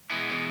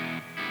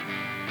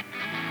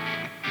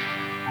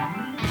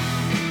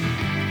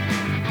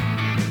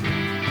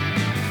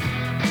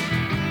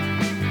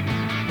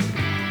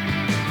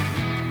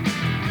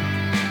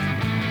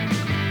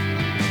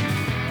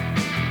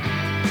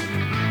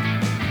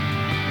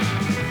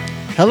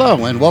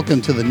Hello, and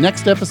welcome to the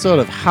next episode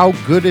of How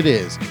Good It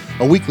Is,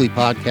 a weekly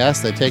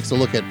podcast that takes a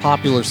look at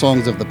popular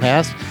songs of the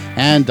past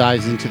and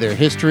dives into their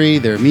history,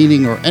 their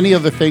meaning, or any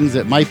other things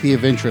that might be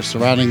of interest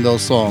surrounding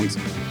those songs.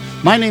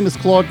 My name is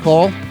Claude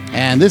Call,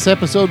 and this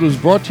episode was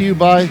brought to you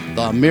by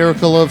The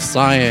Miracle of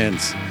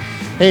Science.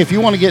 Hey, if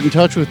you want to get in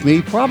touch with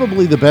me,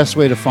 probably the best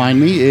way to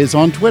find me is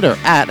on Twitter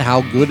at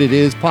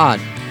HowGoodItIsPod.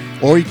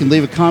 Or you can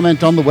leave a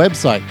comment on the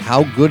website,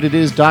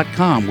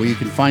 howgooditis.com, where you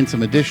can find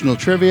some additional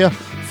trivia,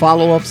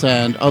 follow-ups,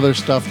 and other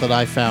stuff that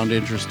I found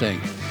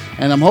interesting.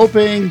 And I'm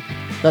hoping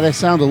that I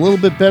sound a little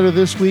bit better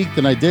this week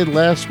than I did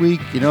last week.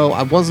 You know,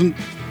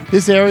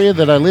 this area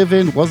that I live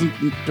in wasn't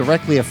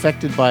directly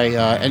affected by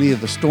any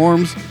of the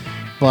storms,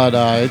 but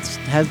it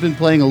has been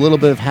playing a little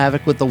bit of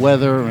havoc with the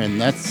weather,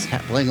 and that's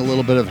playing a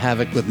little bit of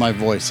havoc with my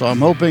voice. So I'm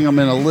hoping I'm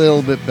in a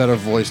little bit better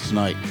voice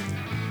tonight.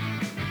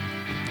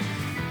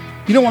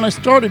 You know, when I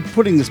started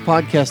putting this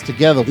podcast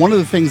together, one of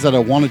the things that I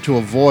wanted to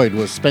avoid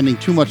was spending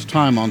too much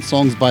time on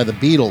songs by the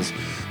Beatles,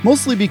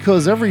 mostly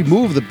because every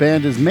move the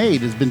band has made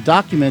has been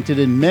documented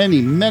in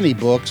many, many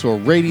books or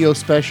radio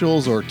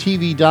specials or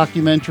TV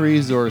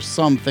documentaries or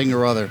something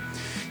or other.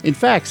 In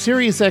fact,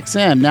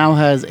 SiriusXM now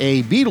has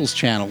a Beatles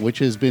channel, which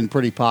has been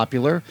pretty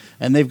popular,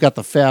 and they've got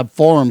the Fab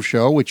Forum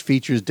show, which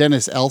features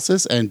Dennis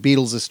Elsis and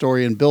Beatles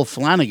historian Bill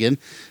Flanagan,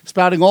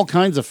 spouting all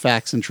kinds of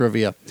facts and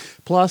trivia.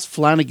 Plus,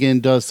 Flanagan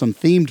does some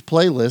themed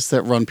playlists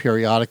that run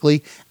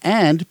periodically,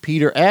 and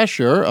Peter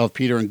Asher of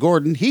Peter and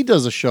Gordon, he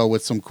does a show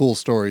with some cool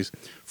stories.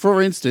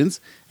 For instance,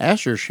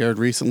 Asher shared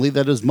recently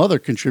that his mother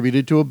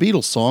contributed to a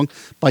Beatles song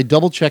by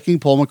double-checking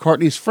Paul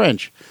McCartney's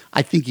French.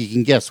 I think you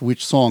can guess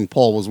which song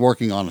Paul was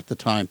working on at the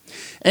time.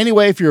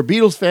 Anyway, if you're a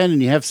Beatles fan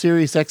and you have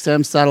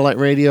SiriusXM satellite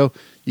radio,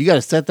 you got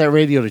to set that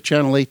radio to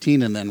channel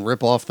 18 and then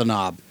rip off the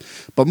knob.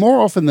 But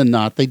more often than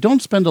not, they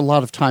don't spend a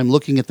lot of time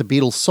looking at the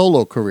Beatles'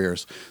 solo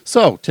careers.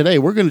 So today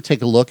we're going to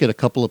take a look at a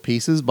couple of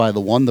pieces by the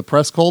one the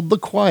press called the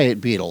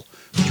Quiet Beatle,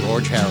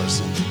 George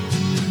Harrison.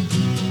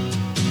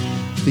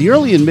 The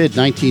early and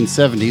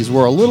mid-1970s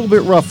were a little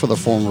bit rough for the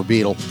former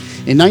Beatle.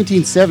 In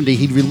 1970,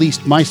 he'd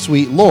released My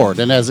Sweet Lord,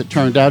 and as it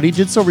turned out, he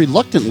did so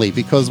reluctantly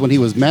because when he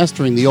was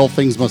mastering the All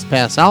Things Must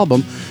Pass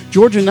album,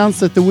 George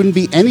announced that there wouldn't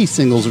be any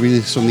singles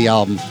released from the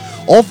album.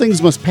 All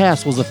Things Must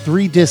Pass was a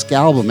 3-disc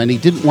album, and he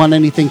didn't want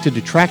anything to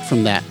detract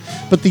from that.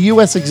 But the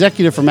U.S.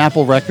 executive from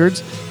Apple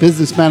Records,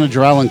 business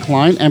manager Alan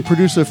Klein, and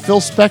producer Phil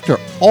Spector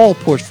all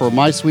pushed for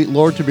My Sweet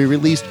Lord to be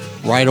released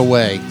right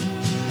away.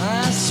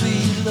 My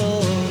sweet Lord.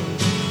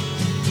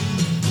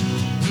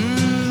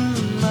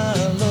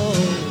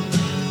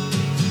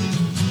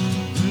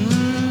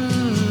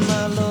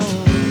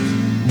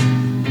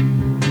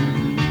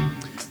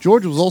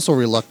 George was also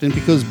reluctant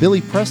because Billy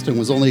Preston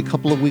was only a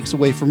couple of weeks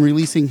away from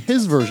releasing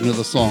his version of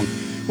the song,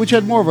 which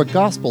had more of a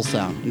gospel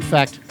sound. In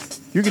fact,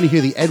 you're going to hear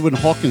the Edwin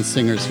Hawkins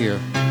singers here.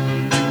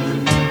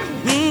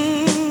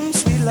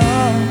 Sweet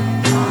Lord,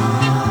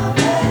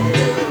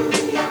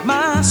 hallelujah.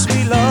 My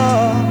sweet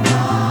Lord,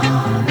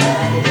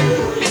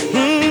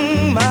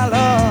 hallelujah. My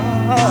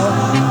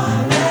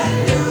Lord,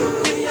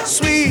 hallelujah.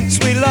 Sweet,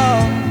 sweet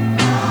Lord,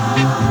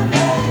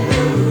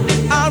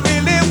 hallelujah. I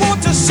really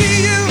want to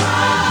see you.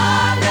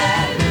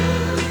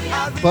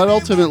 But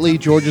ultimately,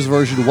 George's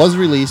version was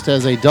released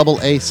as a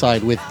double A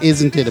side with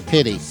Isn't It a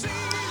Pity.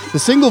 The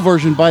single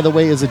version, by the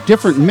way, is a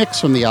different mix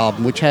from the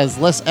album, which has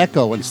less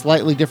echo and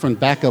slightly different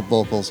backup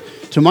vocals.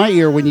 To my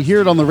ear, when you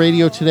hear it on the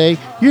radio today,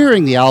 you're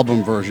hearing the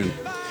album version.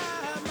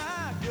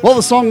 Well,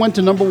 the song went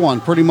to number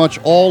one pretty much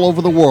all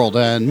over the world,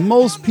 and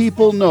most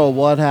people know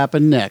what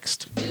happened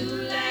next.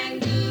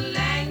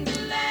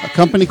 A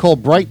company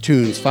called Bright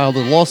Tunes filed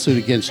a lawsuit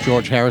against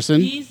George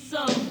Harrison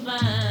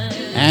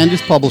and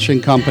his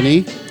publishing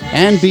company,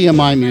 and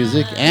BMI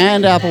Music,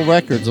 and Apple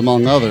Records,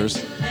 among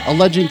others,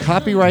 alleging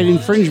copyright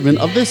infringement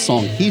of this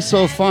song, He's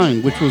So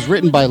Fine, which was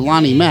written by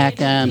Lonnie Mack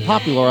and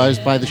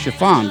popularized by the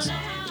Chiffons.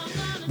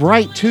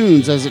 Bright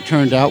Tunes, as it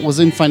turned out, was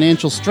in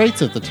financial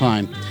straits at the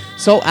time,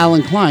 so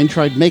Alan Klein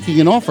tried making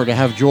an offer to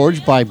have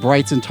George buy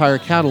Bright's entire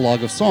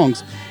catalog of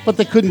songs, but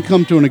they couldn't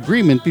come to an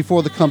agreement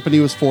before the company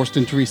was forced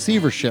into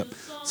receivership,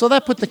 so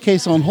that put the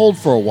case on hold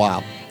for a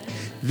while.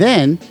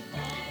 Then,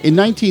 in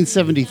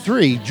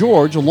 1973,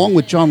 George, along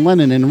with John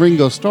Lennon and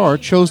Ringo Starr,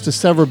 chose to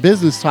sever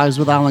business ties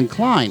with Alan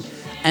Klein,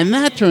 and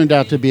that turned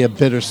out to be a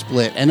bitter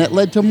split, and it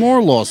led to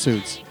more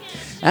lawsuits.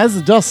 As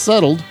the dust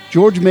settled,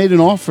 George made an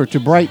offer to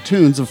Bright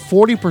Tunes of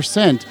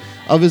 40%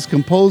 of his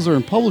composer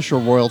and publisher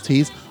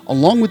royalties,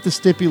 along with the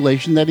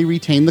stipulation that he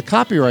retain the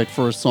copyright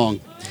for his song.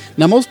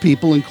 Now, most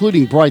people,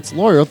 including Bright's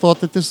lawyer,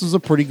 thought that this was a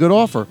pretty good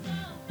offer.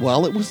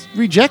 Well, it was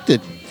rejected.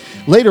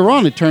 Later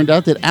on, it turned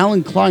out that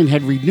Alan Klein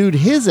had renewed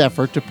his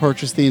effort to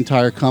purchase the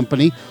entire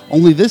company,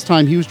 only this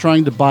time he was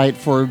trying to buy it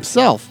for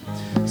himself.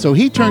 So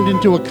he turned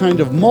into a kind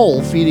of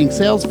mole, feeding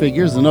sales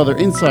figures and other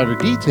insider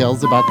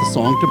details about the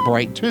song to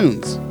Bright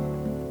Tunes.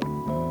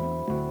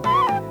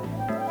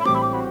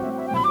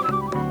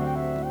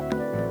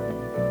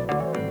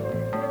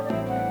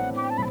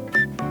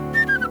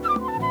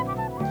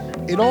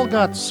 It all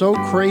got so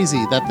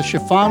crazy that the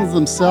Chiffons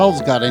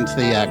themselves got into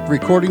the act,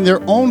 recording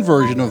their own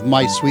version of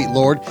My Sweet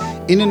Lord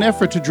in an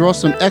effort to draw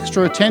some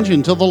extra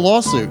attention to the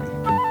lawsuit.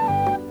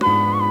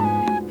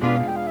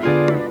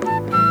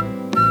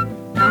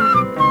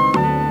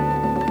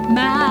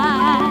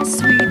 My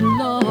sweet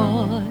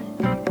Lord,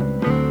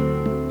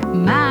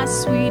 my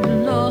sweet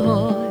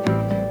Lord,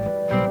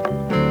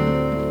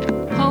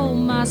 oh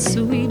my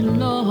sweet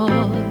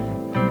Lord,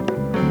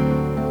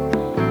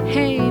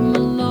 hey my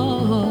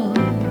Lord,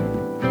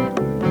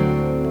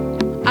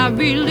 I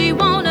really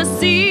want to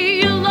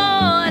see you,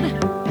 Lord,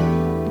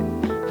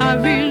 I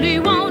really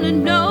want to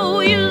know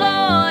you,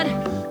 Lord.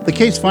 The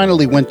case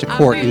finally went to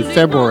court in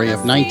February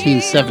of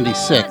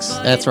 1976.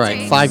 That's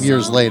right, 5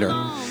 years later.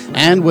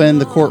 And when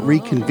the court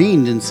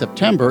reconvened in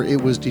September,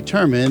 it was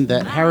determined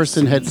that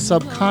Harrison had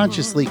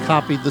subconsciously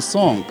copied the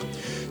song.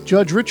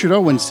 Judge Richard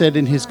Owen said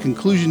in his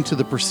conclusion to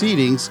the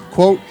proceedings,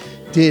 quote,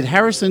 "Did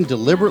Harrison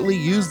deliberately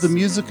use the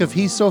music of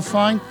He's So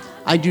Fine?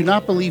 I do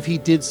not believe he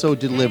did so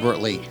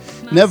deliberately.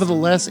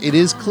 Nevertheless, it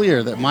is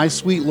clear that My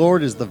Sweet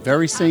Lord is the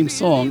very same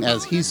song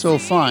as He's So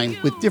Fine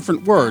with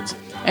different words,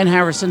 and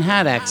Harrison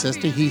had access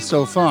to He's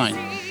So Fine.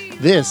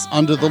 This,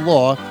 under the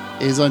law,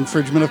 is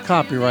infringement of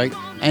copyright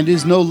and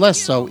is no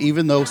less so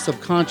even though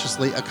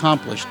subconsciously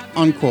accomplished,"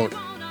 unquote.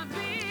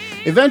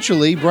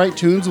 Eventually, Bright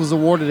Tunes was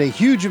awarded a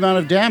huge amount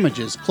of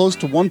damages, close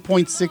to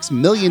 $1.6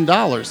 million,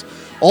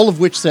 all of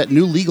which set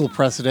new legal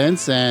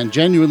precedents and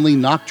genuinely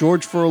knocked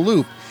George for a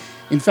loop.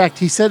 In fact,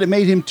 he said it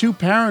made him too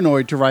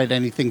paranoid to write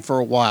anything for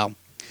a while.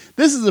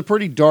 This is a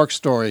pretty dark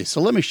story, so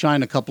let me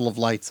shine a couple of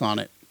lights on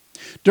it.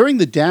 During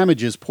the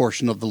damages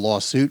portion of the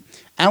lawsuit,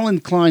 Alan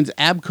Klein's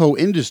Abco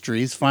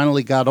Industries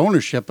finally got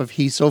ownership of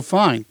He's So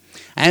Fine,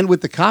 and with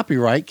the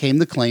copyright came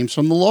the claims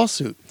from the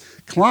lawsuit.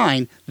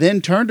 Klein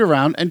then turned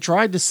around and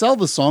tried to sell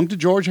the song to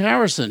George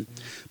Harrison,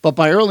 but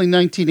by early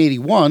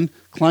 1981,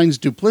 Klein's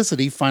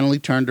duplicity finally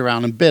turned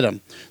around and bit him.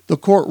 The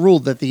court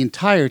ruled that the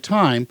entire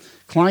time,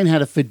 Klein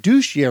had a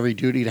fiduciary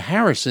duty to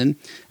Harrison,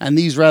 and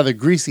these rather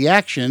greasy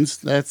actions,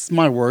 that's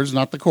my words,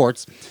 not the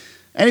court's,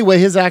 anyway,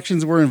 his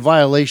actions were in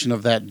violation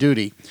of that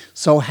duty,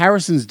 so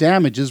Harrison's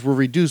damages were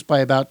reduced by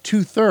about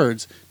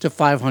 2/3 to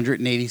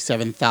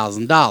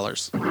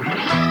 $587,000.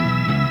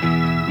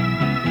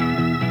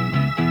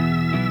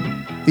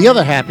 The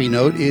other happy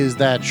note is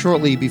that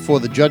shortly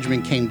before the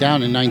judgment came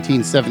down in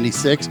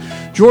 1976,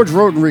 George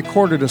wrote and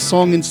recorded a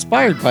song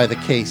inspired by the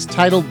case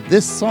titled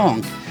This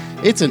Song.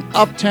 It's an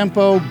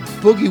up-tempo,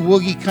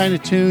 boogie-woogie kind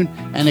of tune,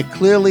 and it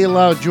clearly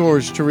allowed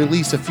George to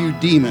release a few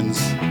demons.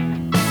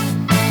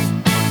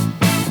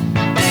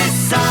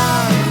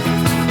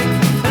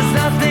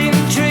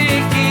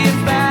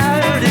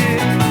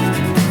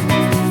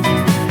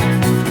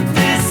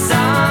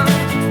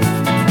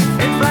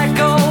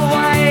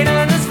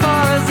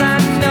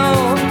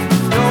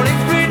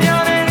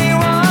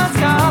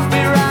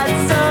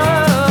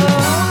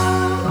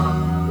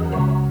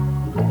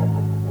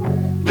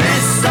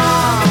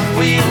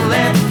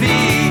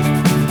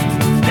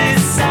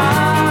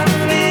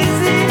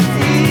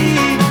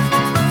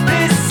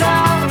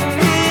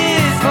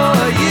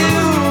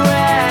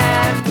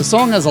 The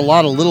song has a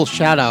lot of little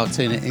shout-outs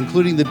in it,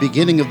 including the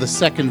beginning of the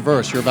second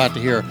verse you're about to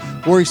hear,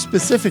 where he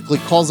specifically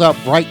calls out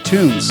Bright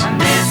Tunes.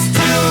 This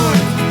tune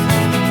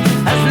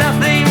has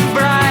nothing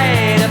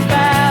bright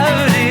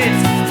about it.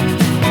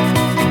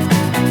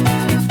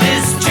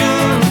 This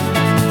tune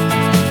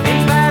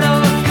ain't bad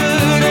or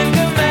good and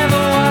never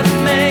was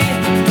made.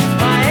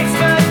 My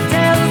expert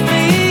tells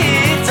me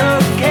it's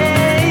okay.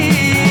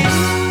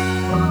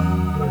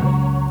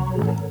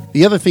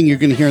 The other thing you're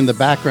going to hear in the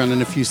background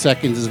in a few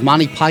seconds is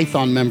Monty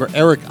Python member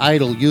Eric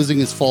Idle using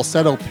his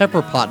falsetto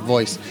pepper pot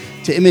voice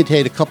to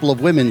imitate a couple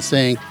of women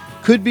saying,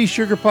 "Could be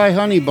Sugar Pie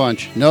Honey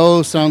Bunch.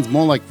 No, sounds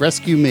more like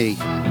Rescue Me."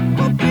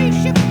 Could be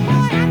Sugar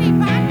Pie Honey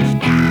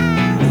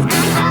Bunch. No,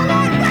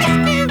 Lord,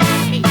 rescue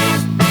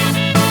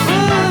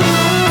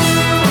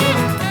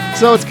me.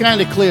 So it's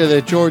kind of clear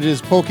that George is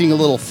poking a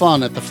little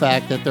fun at the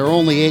fact that there are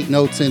only 8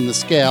 notes in the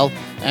scale,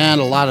 and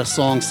a lot of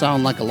songs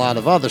sound like a lot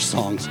of other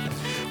songs.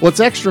 What's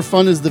extra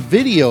fun is the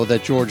video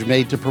that George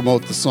made to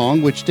promote the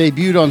song, which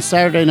debuted on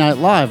Saturday Night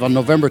Live on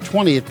November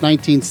 20th,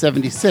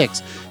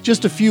 1976,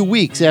 just a few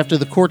weeks after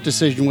the court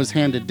decision was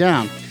handed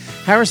down.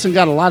 Harrison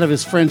got a lot of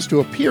his friends to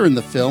appear in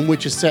the film,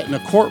 which is set in a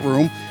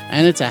courtroom,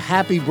 and it's a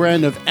happy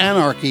brand of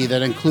anarchy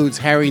that includes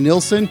Harry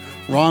Nilsson,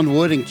 Ron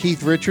Wood, and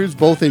Keith Richards,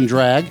 both in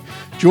drag,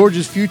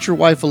 George's future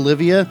wife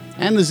Olivia,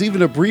 and there's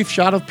even a brief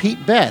shot of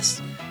Pete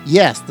Best.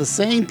 Yes, the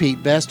same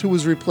Pete Best who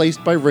was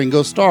replaced by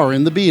Ringo Starr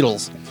in the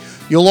Beatles.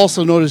 You'll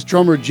also notice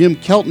drummer Jim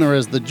Keltner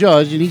as the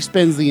judge, and he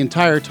spends the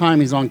entire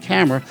time he's on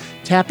camera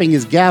tapping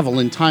his gavel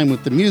in time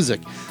with the music.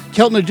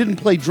 Keltner didn't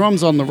play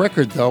drums on the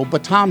record, though,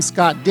 but Tom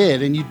Scott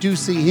did, and you do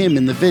see him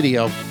in the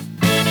video.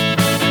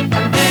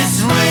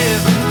 This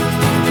rib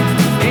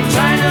ain't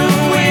trying to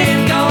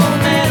win gold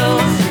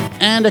medals.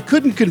 And I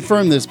couldn't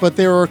confirm this, but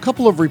there are a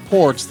couple of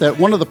reports that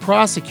one of the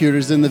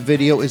prosecutors in the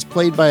video is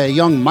played by a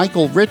young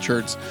Michael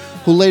Richards,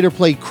 who later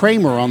played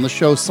Kramer on the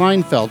show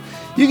Seinfeld.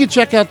 You can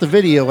check out the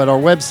video at our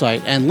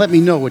website and let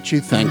me know what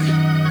you think.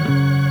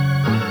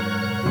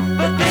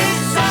 But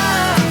this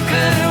song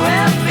could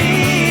well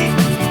be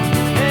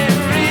a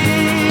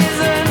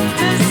reason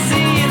to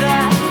see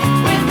that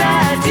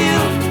without you,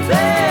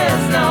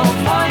 there's no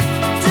point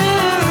to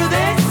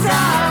this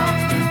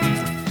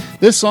song.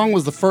 This song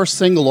was the first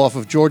single off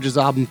of George's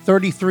album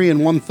 33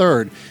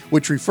 1/3,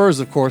 which refers,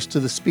 of course, to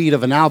the speed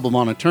of an album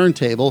on a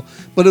turntable,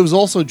 but it was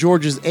also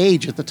George's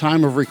age at the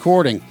time of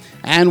recording.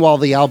 And while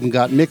the album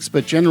got mixed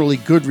but generally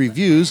good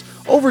reviews,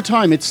 over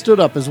time it stood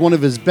up as one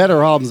of his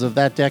better albums of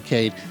that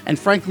decade, and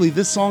frankly,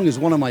 this song is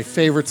one of my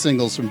favorite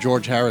singles from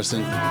George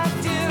Harrison. Without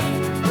you,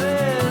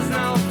 there's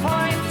no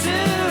point to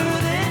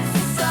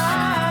this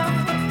song.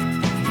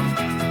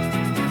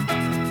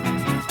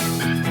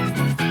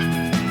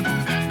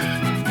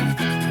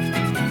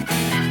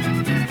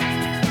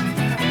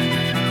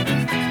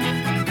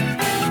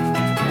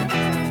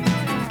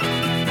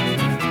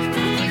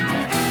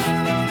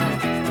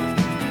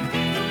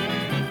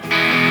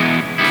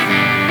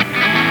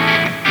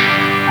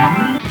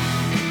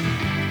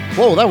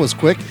 Whoa, that was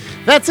quick.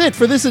 That's it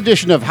for this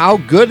edition of How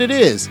Good It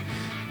Is.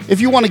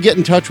 If you want to get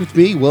in touch with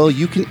me, well,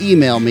 you can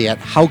email me at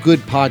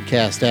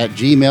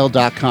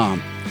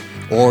howgoodpodcast@gmail.com.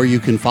 Or you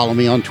can follow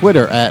me on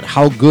Twitter at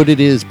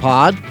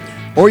howgooditispod.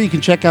 Or you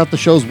can check out the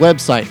show's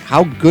website,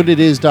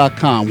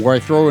 howgooditis.com, where I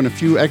throw in a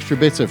few extra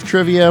bits of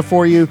trivia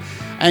for you.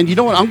 And you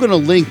know what? I'm going to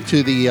link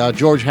to the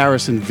George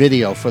Harrison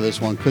video for this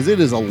one because it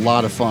is a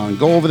lot of fun.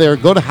 Go over there,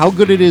 go to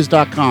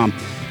howgooditis.com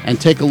and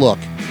take a look.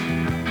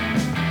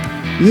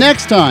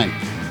 Next time,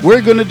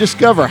 we're going to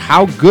discover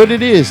how good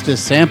it is to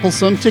sample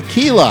some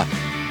tequila.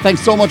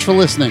 Thanks so much for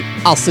listening.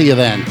 I'll see you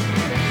then.